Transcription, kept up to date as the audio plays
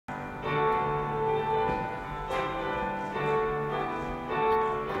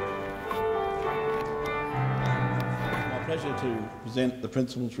pleasure to present the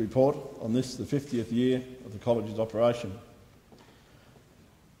Principal's report on this, the 50th year of the college's operation.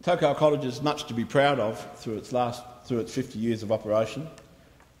 Tocal College is much to be proud of through its 50 years of operation,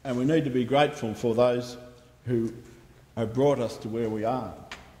 and we need to be grateful for those who have brought us to where we are.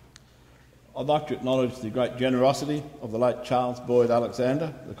 I'd like to acknowledge the great generosity of the late Charles Boyd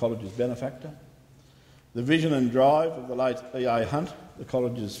Alexander, the college's benefactor, the vision and drive of the late E.A. Hunt, the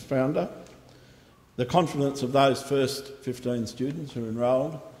college's founder, the confidence of those first 15 students who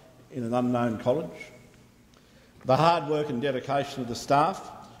enrolled in an unknown college, the hard work and dedication of the staff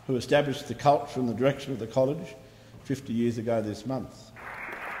who established the culture and the direction of the college 50 years ago this month.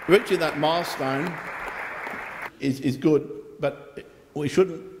 Reaching that milestone is good, but we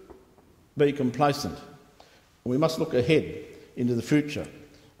shouldn't be complacent. We must look ahead into the future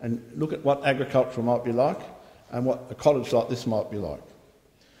and look at what agriculture might be like and what a college like this might be like.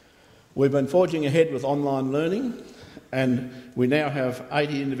 We've been forging ahead with online learning, and we now have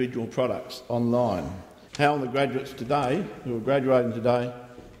 80 individual products online. How will the graduates today, who are graduating today,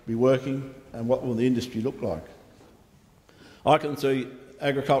 be working, and what will the industry look like? I can see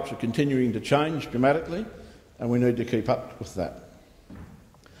agriculture continuing to change dramatically, and we need to keep up with that.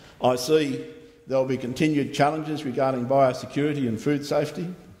 I see there will be continued challenges regarding biosecurity and food safety.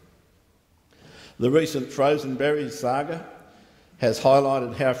 The recent frozen berries saga has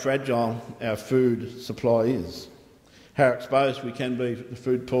highlighted how fragile our food supply is, how exposed we can be to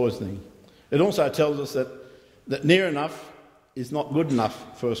food poisoning. It also tells us that near enough is not good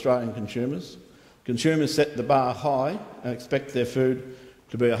enough for Australian consumers. Consumers set the bar high and expect their food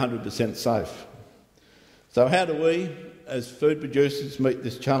to be 100% safe. So how do we, as food producers, meet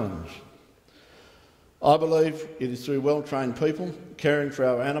this challenge? I believe it is through well-trained people caring for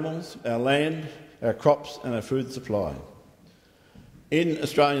our animals, our land, our crops and our food supply. In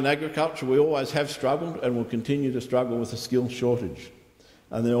Australian agriculture, we always have struggled and will continue to struggle with a skills shortage.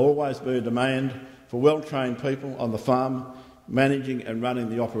 And there will always be a demand for well-trained people on the farm managing and running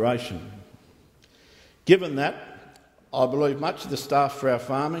the operation. Given that, I believe much of the staff for our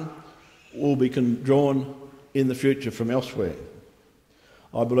farming will be drawn in the future from elsewhere.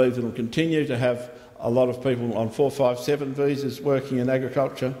 I believe it will continue to have a lot of people on 457 visas working in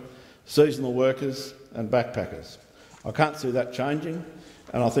agriculture, seasonal workers and backpackers. I can't see that changing,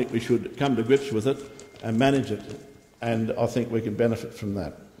 and I think we should come to grips with it and manage it, and I think we can benefit from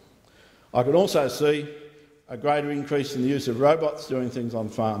that. I can also see a greater increase in the use of robots doing things on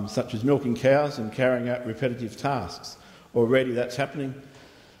farms, such as milking cows and carrying out repetitive tasks. Already that's happening.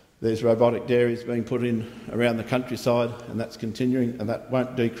 There's robotic dairies being put in around the countryside, and that's continuing, and that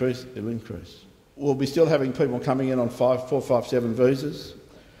won't decrease, it'll increase. We'll be still having people coming in on 457 visas.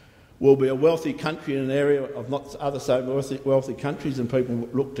 We'll be a wealthy country in an area of not other so wealthy countries, and people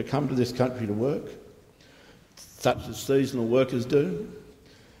look to come to this country to work, such as seasonal workers do,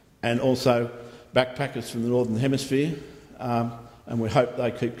 and also backpackers from the Northern Hemisphere, and we hope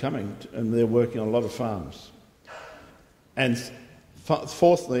they keep coming, and they're working on a lot of farms. And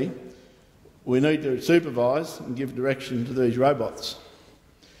fourthly, we need to supervise and give direction to these robots,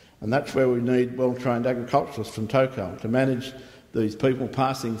 and that's where we need well-trained agriculturalists from Tocal to manage these people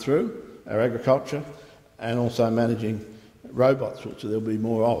passing through our agriculture and also managing robots, which there'll be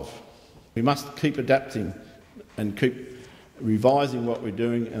more of. We must keep adapting and keep revising what we're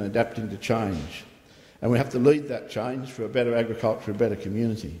doing and adapting to change. And we have to lead that change for a better agriculture, a better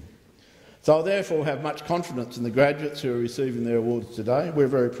community. So I therefore have much confidence in the graduates who are receiving their awards today. We're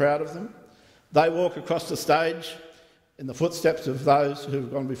very proud of them. They walk across the stage in the footsteps of those who have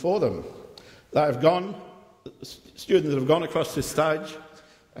gone before them. Students that have gone across this stage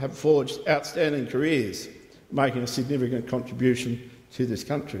have forged outstanding careers, making a significant contribution to this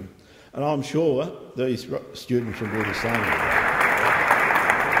country. And I'm sure these students will do the same.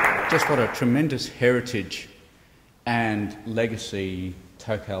 Just what a tremendous heritage and legacy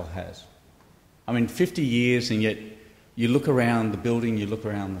Tocal has. I mean, 50 years, and yet you look around the building, you look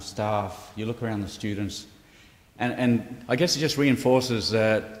around the staff, you look around the students, and I guess it just reinforces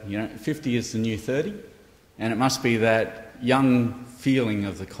that 50 is the new 30, and it must be that young feeling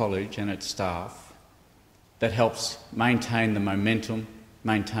of the college and its staff that helps maintain the momentum,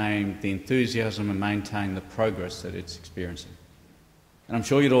 maintain the enthusiasm and maintain the progress that it's experiencing. And I'm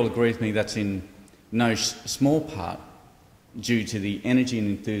sure you'd all agree with me that's in no small part due to the energy and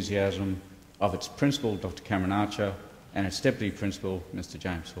enthusiasm of its principal, Dr. Cameron Archer, and its deputy principal, Mr.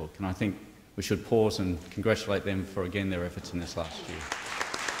 James Hawke. And I think we should pause and congratulate them for, again, their efforts in this last year.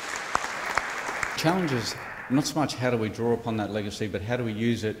 Challenges, not so much how do we draw upon that legacy, but how do we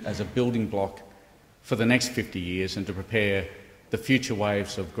use it as a building block for the next 50 years and to prepare the future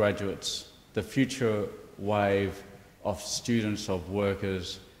waves of graduates, the future wave of students, of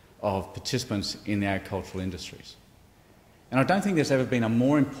workers, of participants in the agricultural industries. And I don't think there's ever been a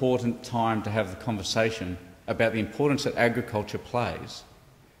more important time to have the conversation about the importance that agriculture plays,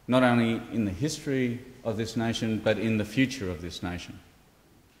 not only in the history of this nation, but in the future of this nation.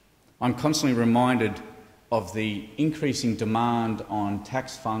 I'm constantly reminded of the increasing demand on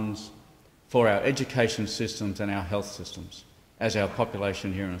tax funds for our education systems and our health systems as our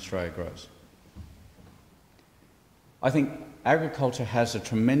population here in Australia grows. I think agriculture has a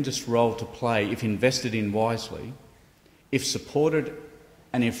tremendous role to play if invested in wisely, if supported,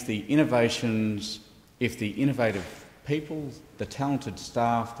 and if the innovations, if the innovative people, the talented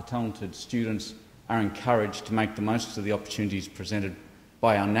staff, the talented students are encouraged to make the most of the opportunities presented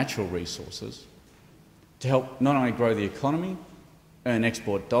by our natural resources to help not only grow the economy, earn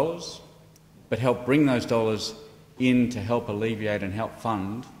export dollars, but help bring those dollars in to help alleviate and help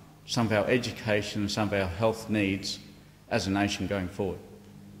fund some of our education and some of our health needs as a nation going forward.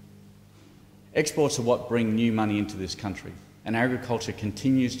 Exports are what bring new money into this country, and agriculture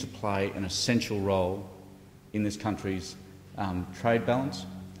continues to play an essential role in this country's trade balance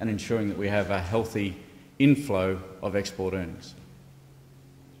and ensuring that we have a healthy inflow of export earnings.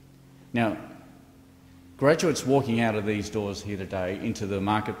 Now, graduates walking out of these doors here today into the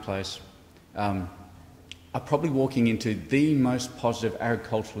marketplace are probably walking into the most positive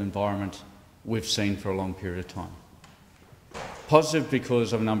agricultural environment we've seen for a long period of time. Positive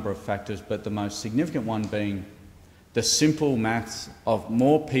because of a number of factors, but the most significant one being the simple maths of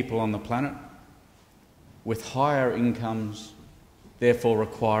more people on the planet with higher incomes, therefore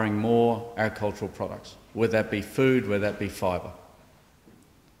requiring more agricultural products, whether that be food, whether that be fibre.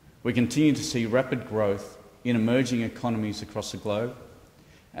 We continue to see rapid growth in emerging economies across the globe,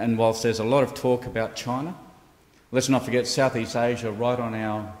 and whilst there's a lot of talk about China, let's not forget Southeast Asia, right on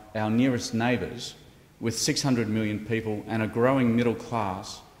our nearest neighbours, with 600 million people and a growing middle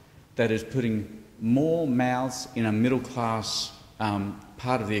class that is putting more mouths in a middle class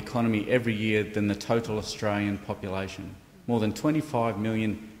part of the economy every year than the total Australian population. More than 25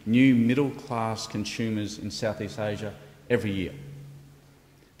 million new middle class consumers in Southeast Asia every year.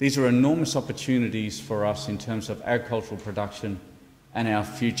 These are enormous opportunities for us in terms of agricultural production and our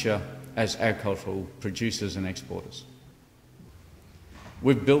future as agricultural producers and exporters.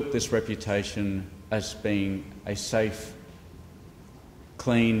 We've built this reputation as being a safe,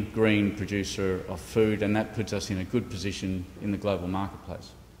 clean, green producer of food, and that puts us in a good position in the global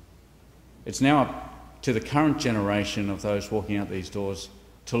marketplace. It's now up to the current generation of those walking out these doors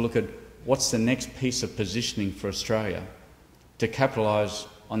to look at what's the next piece of positioning for Australia to capitalise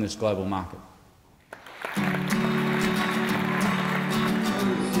on this global market.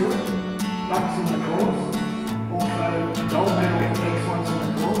 Ducks in the course, also gold medal for excellence in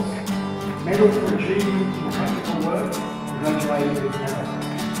the course, medal for achievement in practical work, and graduated with merit.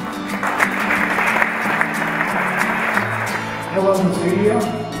 Helen Zulia,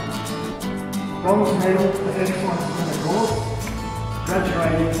 bronze medal for excellence in the course,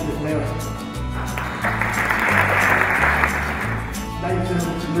 graduated with merit. Nathan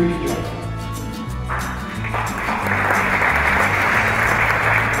Rudiger.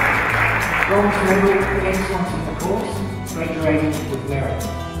 Bronze medal for excellence in the course, graduating with merit.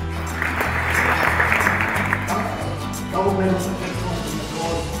 Gold medal for excellence in the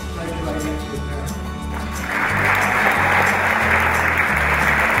course, graduating with merit.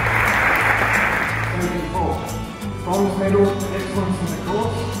 Bronze medal for excellence in the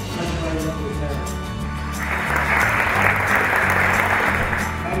course, graduating with merit.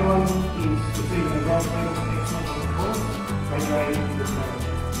 Madeline is receiving a bronze medal for excellence in the course, graduating with merit.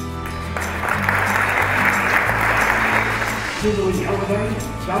 Kimberly Halliday,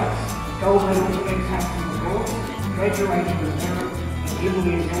 Ducks, gold medal for excellence in the course, graduating with merit, and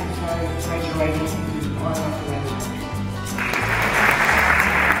Kimberly is also graduating with diploma for agriculture.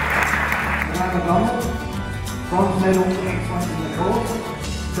 Alana Donald, bronze medal for excellence in the course,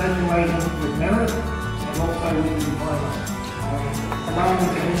 graduating with merit, and also with diploma. Alana is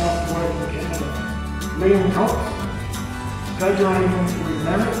heading off to work in Canada. Liam Cox, graduating with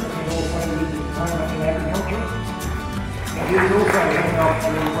merit, and also with diploma in agriculture. And he is also heading off to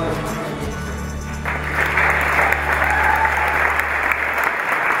work in Canada.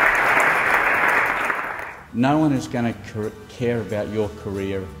 No one is going to care about your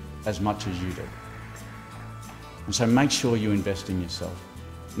career as much as you do. And so make sure you invest in yourself.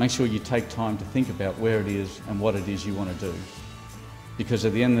 Make sure you take time to think about where it is and what it is you want to do. Because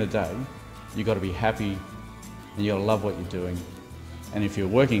at the end of the day, you've got to be happy and you've got to love what you're doing. And if you're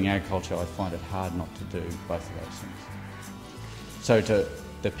working in agriculture, I find it hard not to do both of those things. So to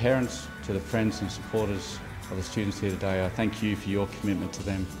the parents, to the friends and supporters of the students here today. I thank you for your commitment to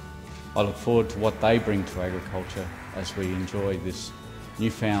them. I look forward to what they bring to agriculture as we enjoy this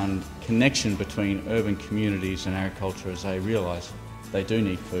newfound connection between urban communities and agriculture as they realise they do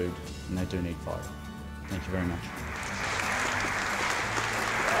need food and they do need fire. Thank you very much.